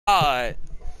God.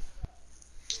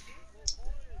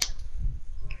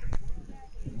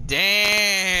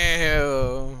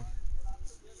 Damn.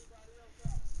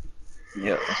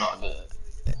 Yeah, it's all good.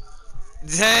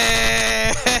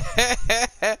 Damn.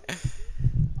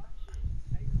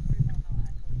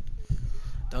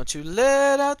 Don't you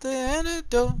let out the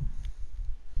antidote.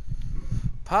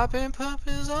 Poppin',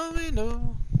 poppin's all we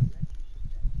know.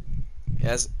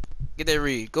 Yes. Get that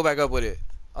read. Go back up with it.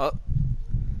 Up.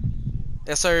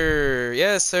 Yes, sir.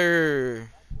 Yes, sir.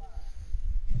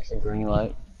 It's a green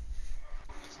light.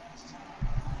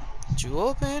 Did you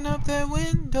open up that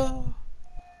window?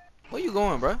 Where you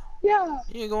going, bro? Yeah.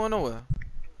 You ain't going nowhere.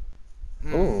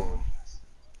 Ooh.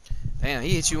 Damn, he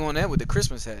hit you on that with the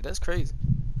Christmas hat. That's crazy.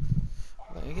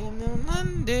 Like in on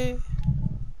Monday.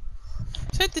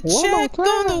 Check the One more check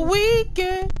on the time.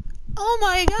 weekend. Oh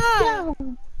my God.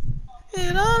 Yeah.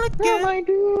 And all All again. I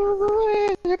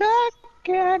do is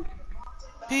again.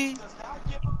 Be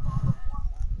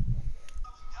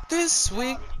this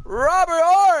week. Robert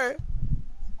Hart.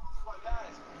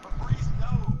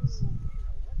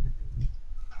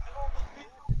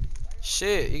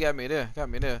 Shit, you got me there. Got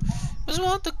me there. Just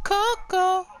want the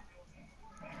cocoa.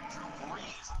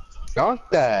 Dunk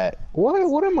that.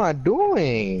 What am I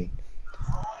doing?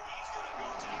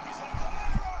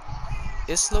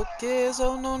 It's lo que es,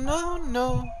 oh no, no,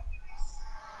 no.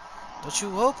 Don't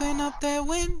you open up that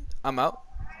window. I'm out.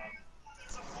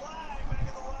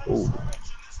 Ooh.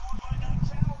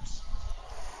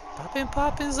 Poppin',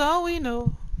 poppin's all we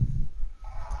know.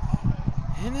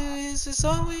 And it is, it's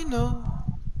all we know.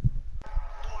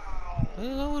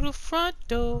 Over the front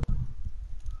door.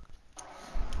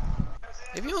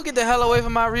 If you don't get the hell away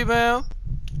from my rebound.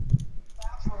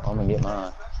 I'm gonna get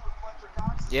mine.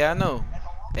 Yeah, I know.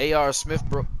 A.R. Smith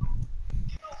broke.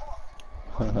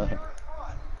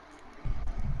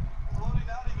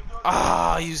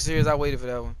 Ah, you serious? I waited for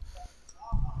that one.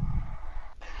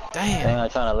 Damn. Dang, I'm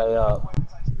trying to lay up.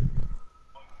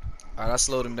 Alright, I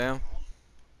slowed him down.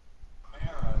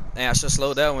 Damn, I should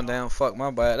slow that one down. Fuck,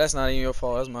 my bad. That's not even your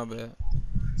fault. That's my bad.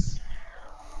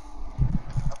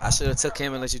 I should have took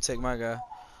him and let you take my guy.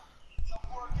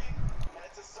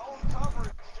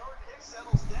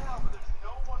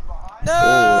 Oh,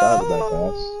 that was a bad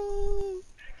pass.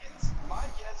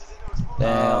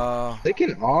 Damn. They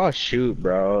can all shoot,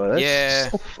 bro. That's Yeah.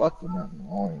 so fucking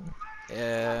annoying.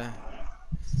 Yeah.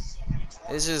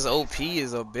 It's just OP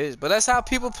is a bitch. But that's how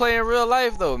people play in real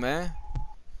life, though, man.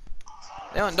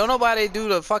 Don't nobody do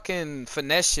the fucking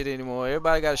finesse shit anymore.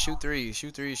 Everybody gotta shoot threes.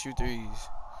 Shoot threes, shoot threes.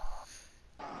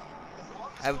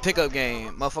 Have a pickup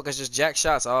game. Motherfuckers just jack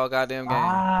shots all goddamn game.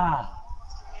 Ah.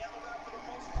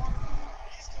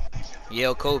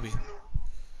 Yell Kobe.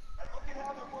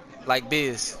 Like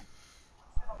Biz.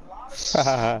 That's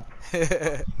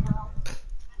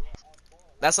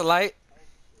a light.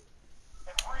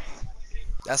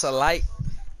 That's a light.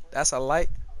 That's a light.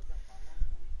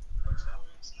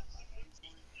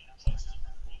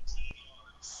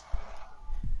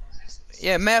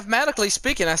 Yeah, mathematically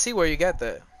speaking, I see where you got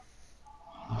that.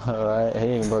 Alright,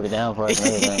 he even broke it down for us and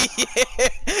everything.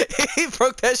 Yeah, he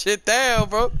broke that shit down,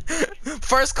 bro.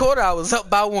 First quarter, I was up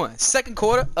by 1. Second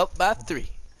quarter, up by 3.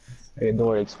 Hey,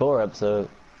 Dora Explorer episode.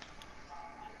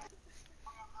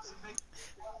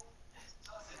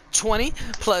 20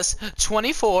 plus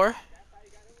 24.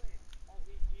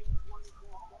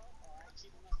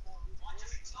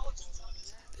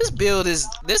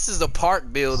 This is the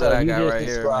park build that I got right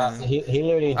here, man. He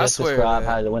literally I just swear, described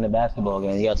man. how to win a basketball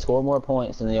game. You got to score more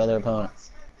points than the other opponent.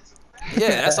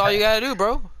 Yeah, that's all you gotta do,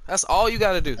 bro. That's all you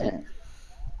gotta do.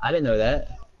 I didn't know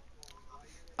that.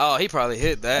 Oh, he probably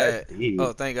hit that. That's deep.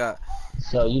 Oh, thank God.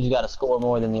 So you just got to score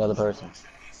more than the other person.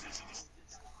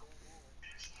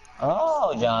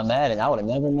 Oh, John Madden. I would have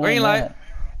never known Green light. that.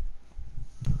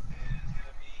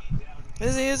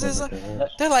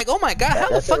 They're like, oh my God, how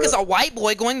the fuck is a white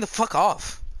boy going the fuck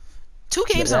off? 2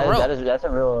 games in a row. That's a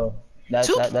real. That's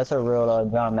a real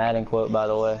John Madden quote, by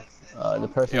the way. The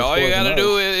person. Yeah, all you gotta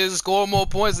do is score more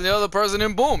points than the other person,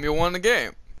 and boom, you won the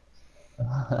game.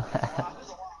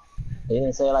 He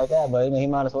didn't say it like that, but he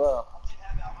might as well.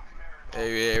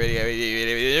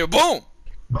 Boom.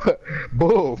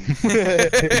 Boom.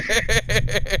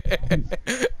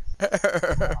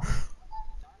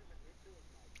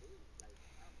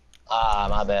 Ah,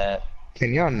 my bad.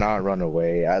 Can y'all not run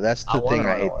away? That's the thing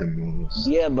I hate the most.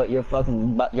 Yeah, but you're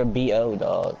you're BO,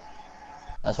 dog.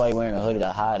 That's why you're wearing a hoodie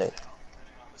to hide it.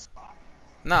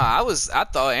 Nah, I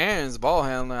thought Aaron's ball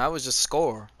handler. I was just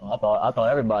score. I thought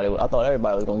everybody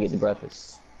was gonna get the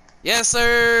breakfast. Yes,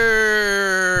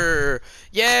 sir.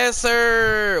 Yes,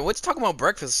 sir. What you talking about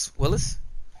breakfast, Willis?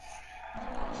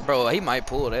 Bro, he might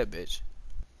pull that bitch.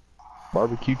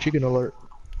 Barbecue chicken alert.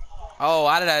 Oh,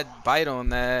 why did I bite on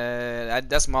that?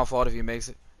 That's my fault if he makes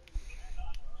it.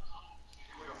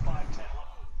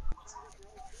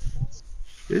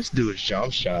 This dude's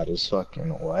jump shot is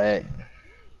fucking whack.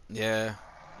 Yeah,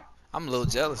 I'm a little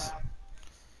jealous.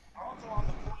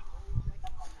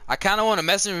 I kind of want to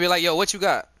message him and be like, "Yo, what you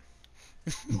got?"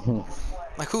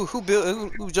 Like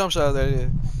who jump shot that is?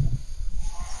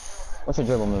 What's your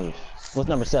dribble moves? What's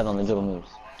number 7 on the dribble moves?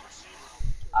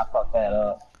 I fucked that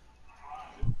up.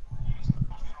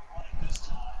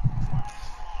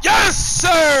 Yes,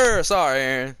 sir. Sorry,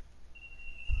 Aaron.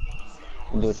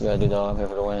 You do what you gotta do, dog. I'm here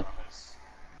for the win.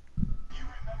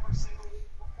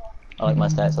 I like my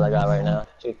stats that I got right now.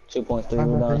 2.3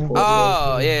 rebounds, 4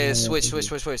 Oh assists.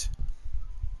 yeah, switch.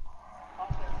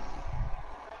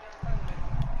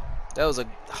 That was a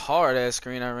hard ass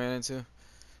screen I ran into.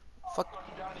 Fuck.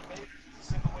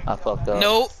 I fucked up.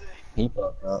 Nope. He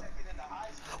fucked up.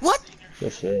 What?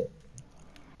 Good shit.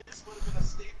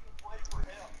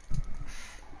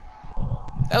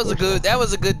 That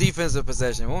was a good defensive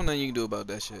possession. Won't nothing you can do about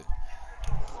that shit.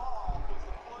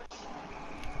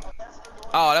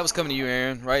 Oh, that was coming to you,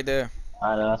 Aaron. Right there.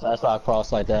 I know. That's why I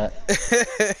crossed like that.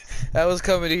 That was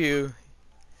coming to you.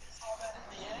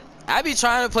 I be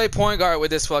trying to play point guard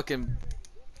with this fucking,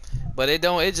 but it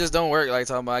just don't work like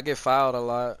talking about. I get fouled a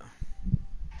lot.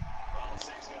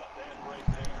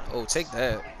 Oh, take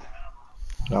that.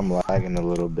 I'm lagging a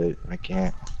little bit. I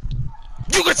can't.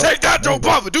 You can take that, Joe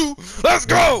Papa, dude. Let's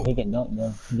go. He can dunk,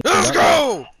 though. Let's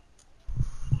go.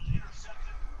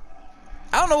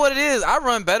 I don't know what it is. I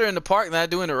run better in the park than I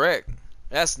do in the rec.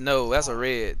 That's a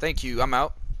red. Thank you. I'm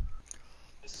out.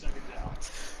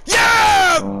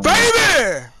 Yeah,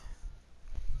 baby.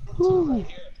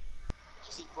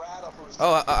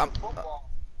 Oh,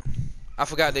 I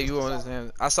forgot that you were on this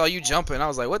hand. I saw you jumping. I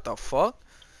was like, what the fuck?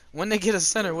 When they get a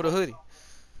center with a hoodie?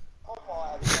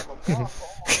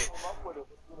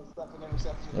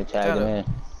 They tagged him in.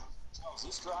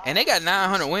 And they got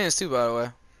 900 wins too, by the way.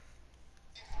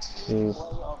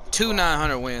 Jeez. 2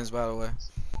 900 wins, by the way.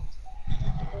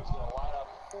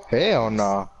 Hell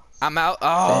no. I'm out.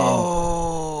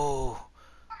 Oh.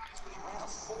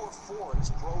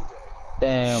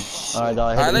 Damn. All right,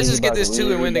 dog. All right, let's just get this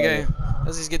 2 and win the game.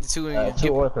 Let's just get the 2 and 2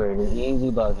 or 3.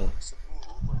 Easy bucket.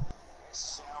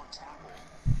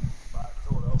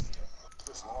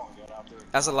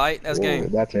 That's a light. That's game.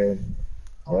 That's it.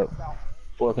 Yep.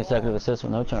 4 consecutive assists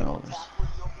with no turnovers.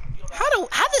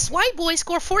 How does white boy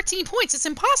score 14 points? It's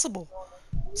impossible.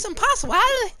 It's impossible.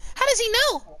 How does he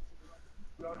know?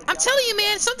 I'm telling you,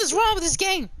 man, something's wrong with this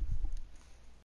game.